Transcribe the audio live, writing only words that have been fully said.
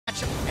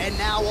And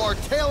now our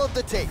tail of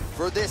the tape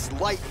for this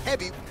light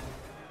heavy.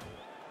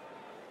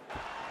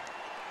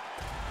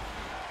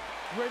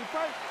 Ready,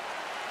 fight?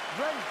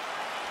 Ready.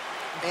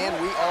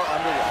 And we are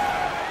underway.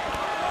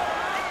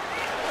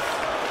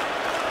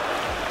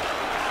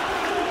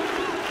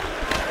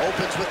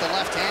 Opens with the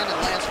left hand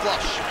and lands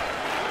flush.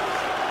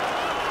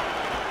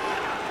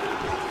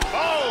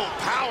 Oh,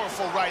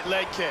 powerful right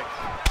leg kick.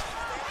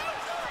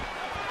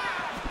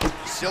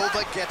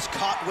 Silva gets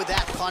caught with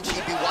that punch.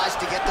 He'd be wise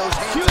to get those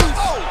hands up.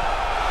 Oh!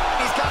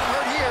 He's got him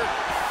hurt here.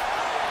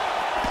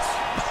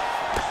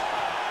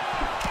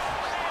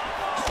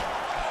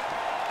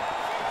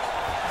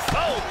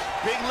 Oh,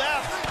 big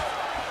left.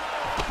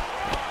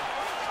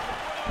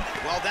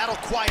 Well,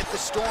 that'll quiet the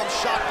storm.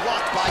 Shot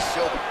blocked by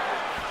Silva.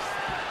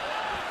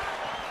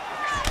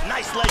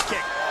 Nice leg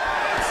kick.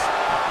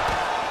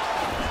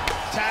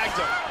 Tagged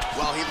him.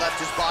 Well, he left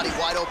his body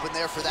wide open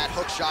there for that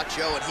hook shot,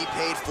 Joe, and he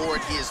paid for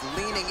it. He is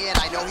leaning in.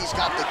 I know he's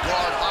got the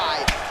guard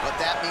high, but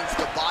that means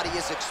the body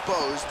is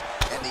exposed,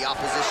 and the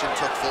opposition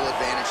took full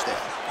advantage there.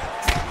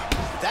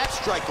 That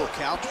strike will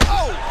count.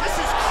 Oh, this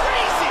is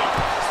crazy.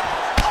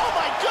 Oh,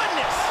 my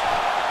goodness.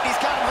 He's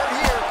got him hurt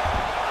here.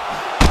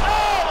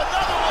 Oh,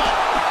 another one.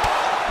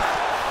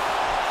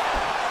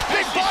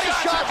 Big body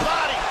shot.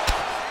 Body.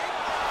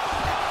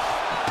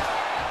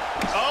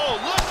 Oh,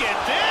 look at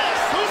this.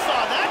 Who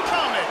saw that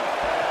coming?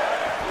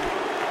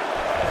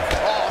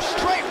 Oh,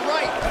 straight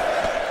right.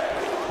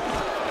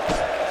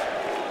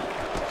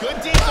 Good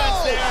defense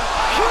there.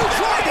 Huge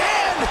right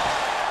hand.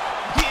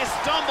 He is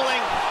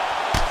stumbling.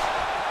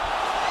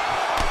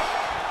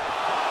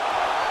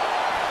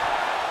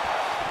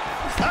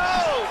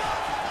 Oh!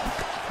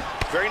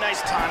 Very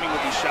nice timing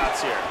with these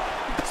shots here.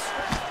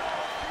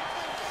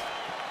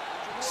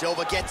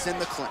 Silva gets in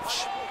the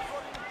clinch.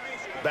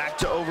 Back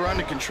to over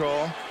under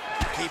control.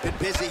 Keep it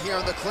busy here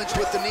in the clinch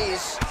with the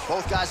knees.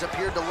 Both guys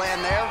appeared to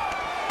land there.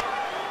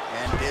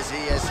 And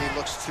busy as he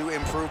looks to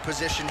improve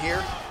position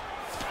here.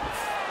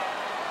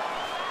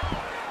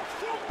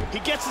 He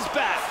gets his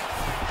back.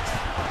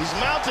 He's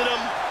mounted him.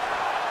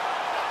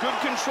 Good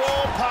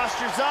control,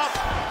 postures up.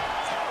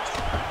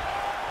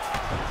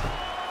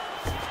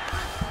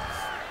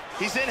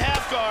 He's in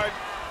half guard.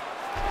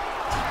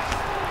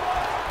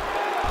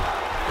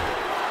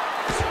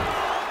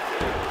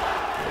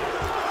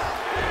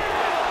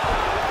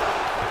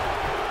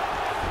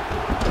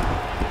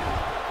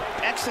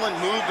 Excellent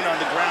movement on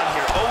the ground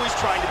here, always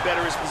trying to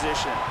better his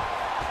position.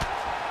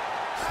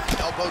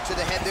 Elbow to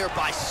the head there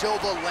by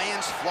Silva,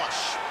 lands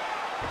flush.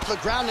 The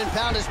ground and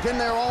pound has been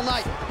there all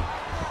night.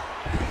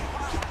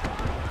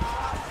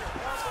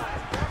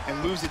 And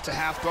moves it to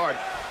half guard.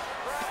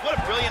 What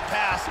a brilliant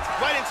pass,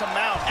 right into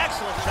mount,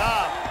 excellent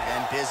job.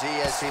 And busy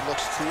as he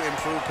looks to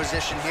improve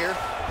position here.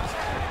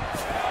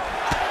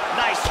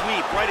 Nice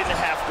sweep, right into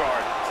half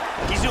guard.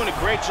 He's doing a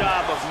great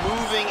job of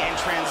moving and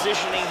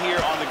transitioning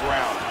here on the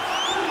ground.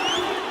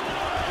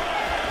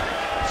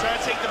 Trying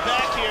to take the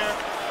back here.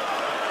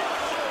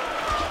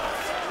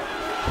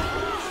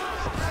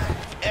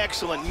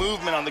 Excellent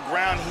movement on the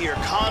ground here.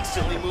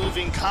 Constantly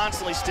moving,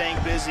 constantly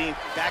staying busy.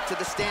 Back to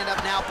the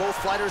stand-up now, both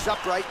fighters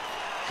upright.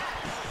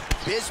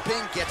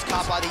 Bisping gets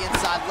caught by the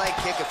inside leg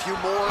kick, a few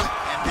more,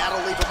 and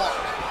that'll leave a mark.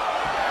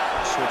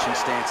 Switching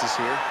stances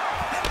here.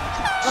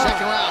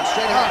 Second round,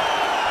 straight ahead.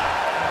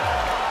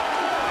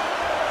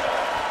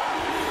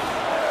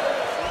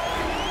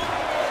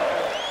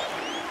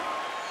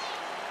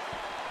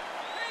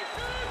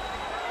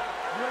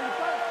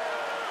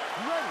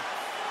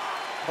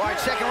 All right,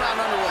 second round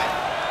underway.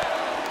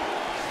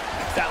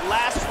 That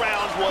last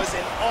round was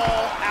an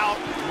all-out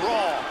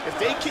brawl. If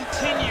they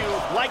continue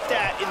like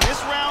that in this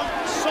round,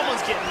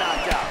 someone's getting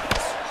knocked out.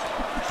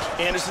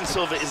 Anderson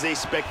Silva is a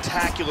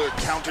spectacular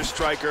counter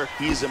striker.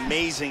 He is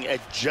amazing at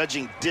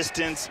judging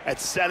distance,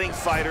 at setting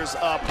fighters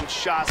up with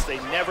shots they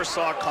never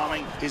saw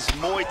coming. His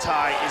Muay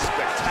Thai is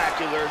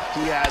spectacular.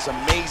 He has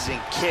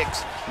amazing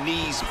kicks,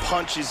 knees,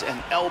 punches,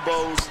 and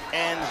elbows,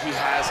 and he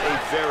has a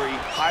very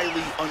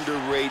highly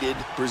underrated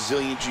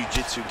Brazilian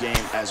Jiu-Jitsu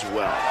game as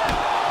well.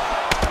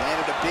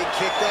 Landed a big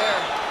kick there.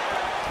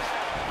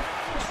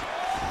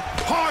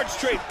 Hard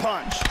straight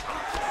punch.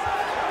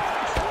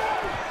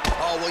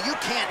 Oh, well, you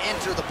can't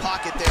enter the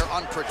pocket there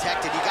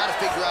unprotected. You got to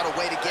figure out a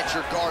way to get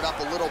your guard up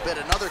a little bit.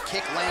 Another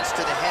kick lands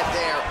to the head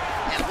there.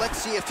 And let's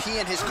see if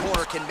he and his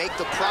corner can make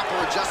the proper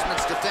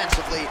adjustments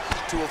defensively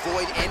to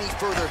avoid any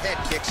further head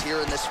kicks here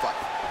in this fight.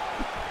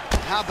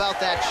 How about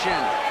that shin?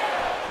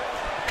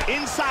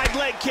 Inside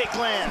leg kick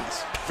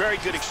lands. Very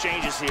good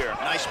exchanges here.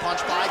 Nice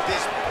punch by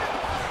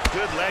Bisping.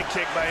 Good leg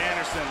kick by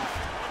Anderson.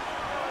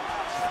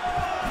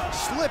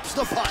 Slips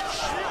the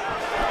punch.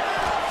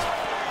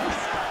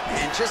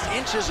 And just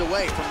inches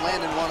away from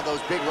landing one of those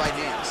big right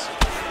hands.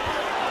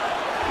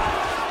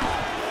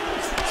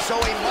 So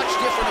a much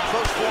different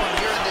approach for him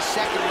here in this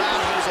second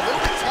round. He was a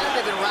little bit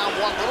tentative in round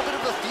one, a little bit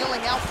of a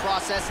feeling out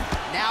process.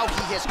 Now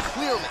he has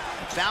clearly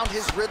found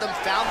his rhythm,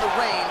 found the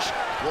range.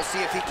 We'll see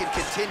if he can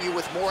continue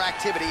with more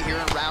activity here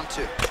in round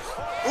two.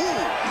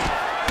 Ooh!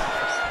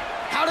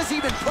 How does he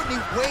even put any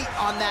weight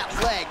on that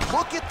leg?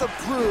 Look at the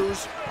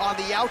bruise on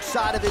the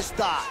outside of his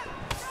thigh.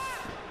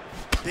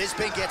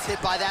 Bisping gets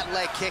hit by that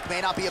leg kick. May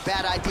not be a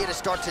bad idea to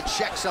start to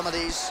check some of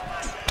these.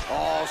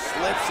 Oh,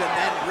 slips and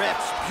then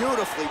rips.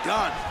 Beautifully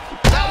done.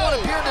 That one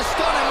appeared to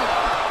stun him.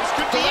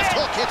 The left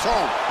hook hits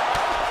home.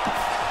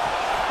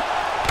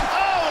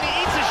 Oh, and he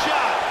eats a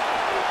shot.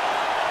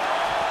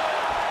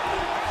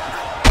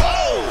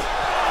 Oh!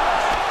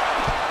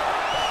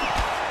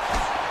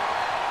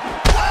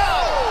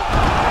 Oh!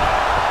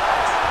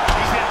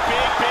 He's in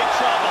big, big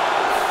trouble.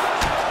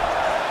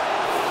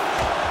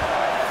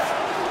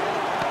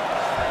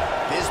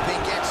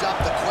 Bisping gets up.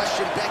 The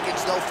question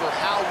beckons, though, for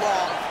how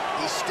long.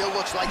 He still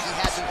looks like he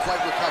hasn't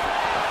quite recovered.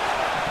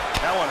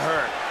 That one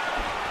hurt.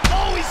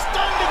 Oh, he's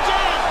stunned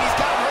again. He's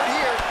got him hurt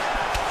here.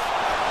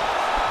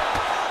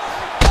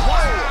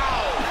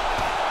 Wow.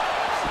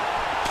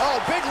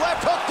 Oh, big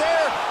left hook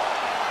there.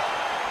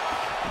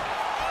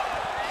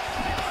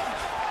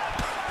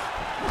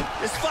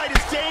 This fight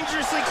is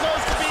dangerously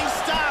close to being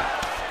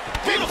stopped.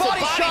 Beautiful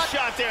body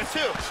shot there,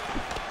 too.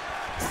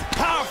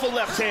 Powerful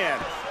left hand.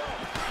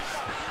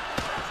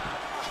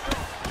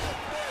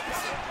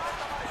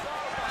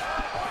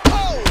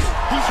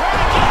 He's hurt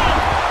again!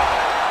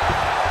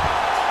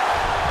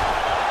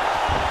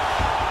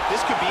 This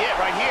could be it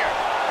right here.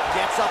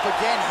 Gets up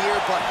again here,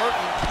 but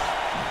hurting.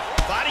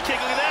 Body kick,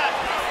 look at that.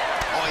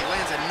 Oh, he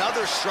lands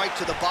another strike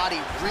to the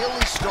body,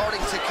 really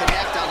starting to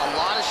connect on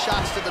a lot of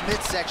shots to the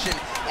midsection,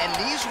 and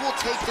these will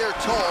take their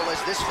toll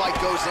as this fight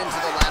goes into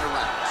the latter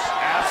rounds.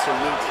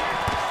 Absolutely.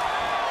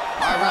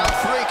 All right, round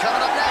 3 coming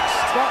up next.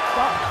 Stop.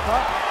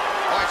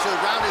 All right, so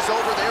the round is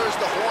over. There is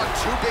the horn.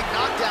 2 big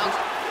knockdowns.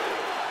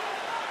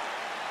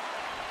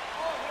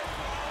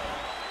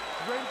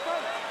 Ready,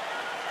 fight.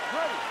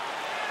 Ready.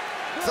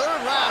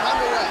 Third round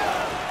underway.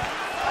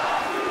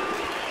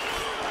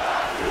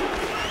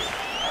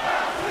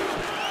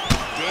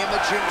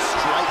 Damaging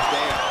strike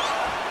there.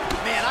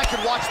 Man, I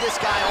could watch this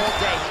guy all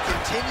day. He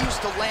continues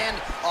to land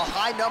a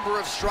high number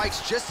of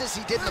strikes just as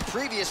he did in the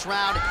previous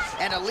round.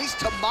 And at least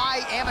to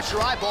my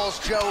amateur eyeballs,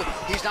 Joe,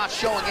 he's not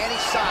showing any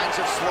signs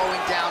of slowing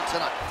down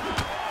tonight.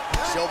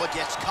 Silva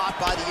gets caught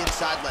by the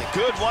inside leg.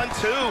 Good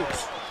 1-2.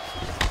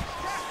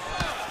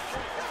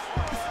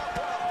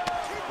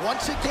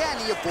 Once again,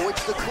 he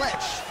avoids the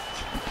clinch.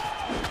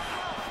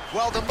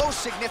 Well, the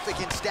most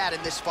significant stat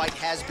in this fight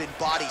has been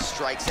body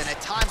strikes, and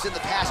at times in the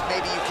past,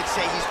 maybe you could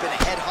say he's been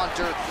a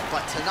headhunter,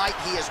 but tonight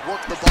he has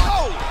worked the body.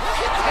 Oh!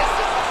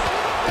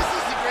 This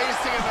is the greatest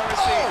thing I've ever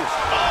seen.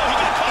 Oh,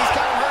 he's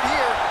got him hurt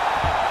here.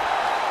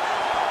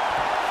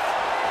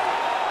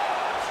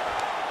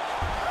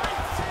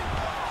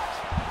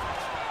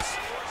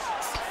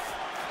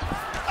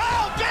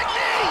 Oh, big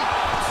knee!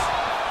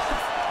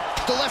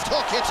 The left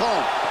hook hits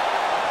home.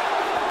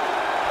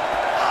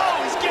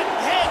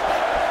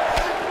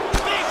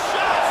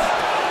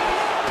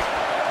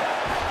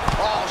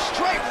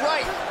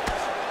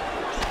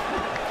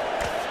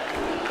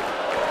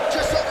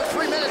 Just over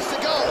 3 minutes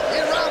to go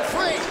in round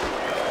 3.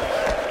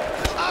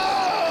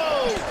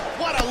 Oh,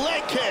 what a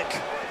leg kick.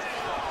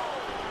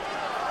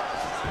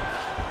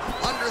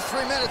 Under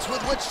 3 minutes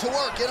with which to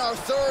work in our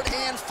third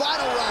and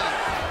final round.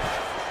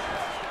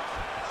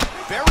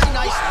 Very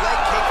nice leg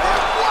kick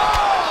there.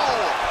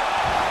 Whoa!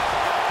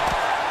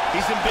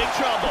 He's in big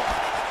trouble.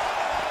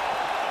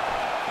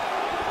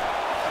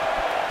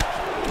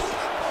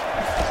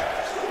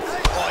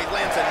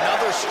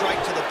 Another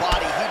strike to the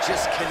body. He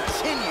just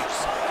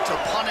continues to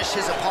punish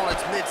his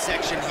opponent's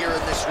midsection here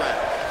in this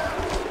round.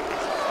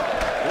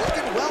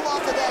 Working well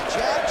off of that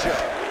jab, Joe.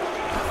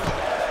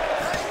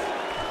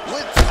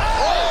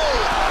 Oh!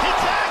 He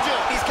tagged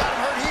him! He's got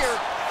him hurt here.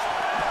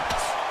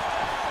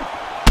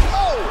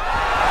 Oh!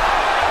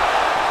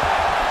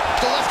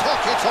 The left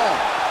hook hits home.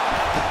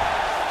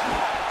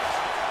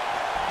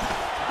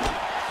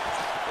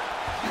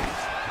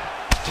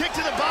 Kick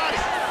to the body.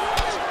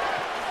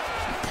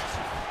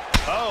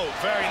 Oh,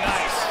 very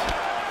nice.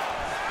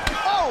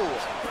 Oh!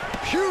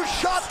 Huge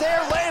shot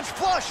there, lands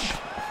flush.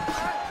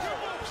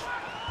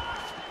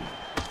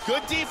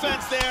 Good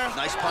defense there.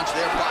 Nice punch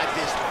there by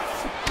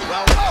Bisping.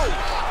 Well, oh!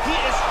 He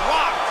is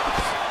rocked.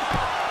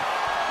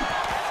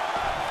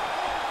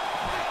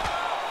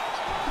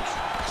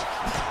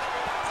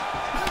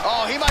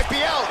 Oh, he might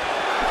be out.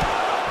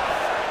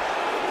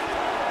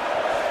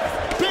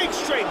 Big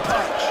straight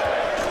punch.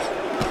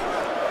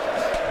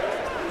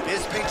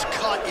 Bisping's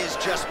cut is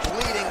just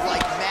bleeding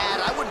like mad.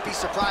 I wouldn't be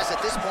surprised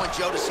at this point,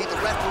 Joe, to see the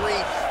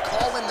referee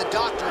call in the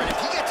doctor. And if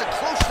he gets a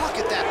close look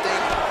at that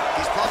thing,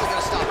 he's probably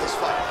going to stop this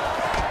fight.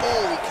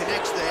 Oh, he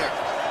connects there.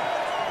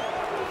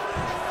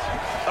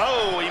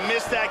 Oh, he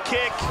missed that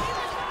kick.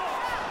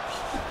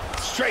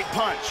 Straight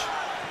punch.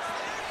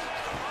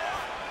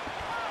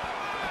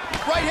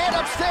 Right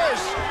hand upstairs.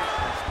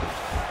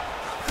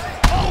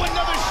 Oh,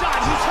 another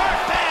shot. He's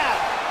hurt bad.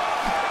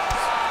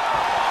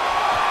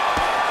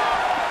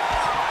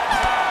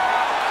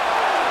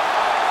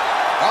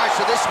 All right,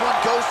 so this one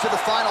goes to the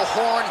final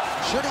horn.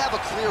 Should have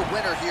a clear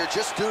winner here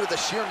just due to the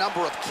sheer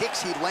number of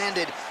kicks he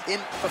landed.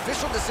 In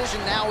official decision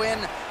now in,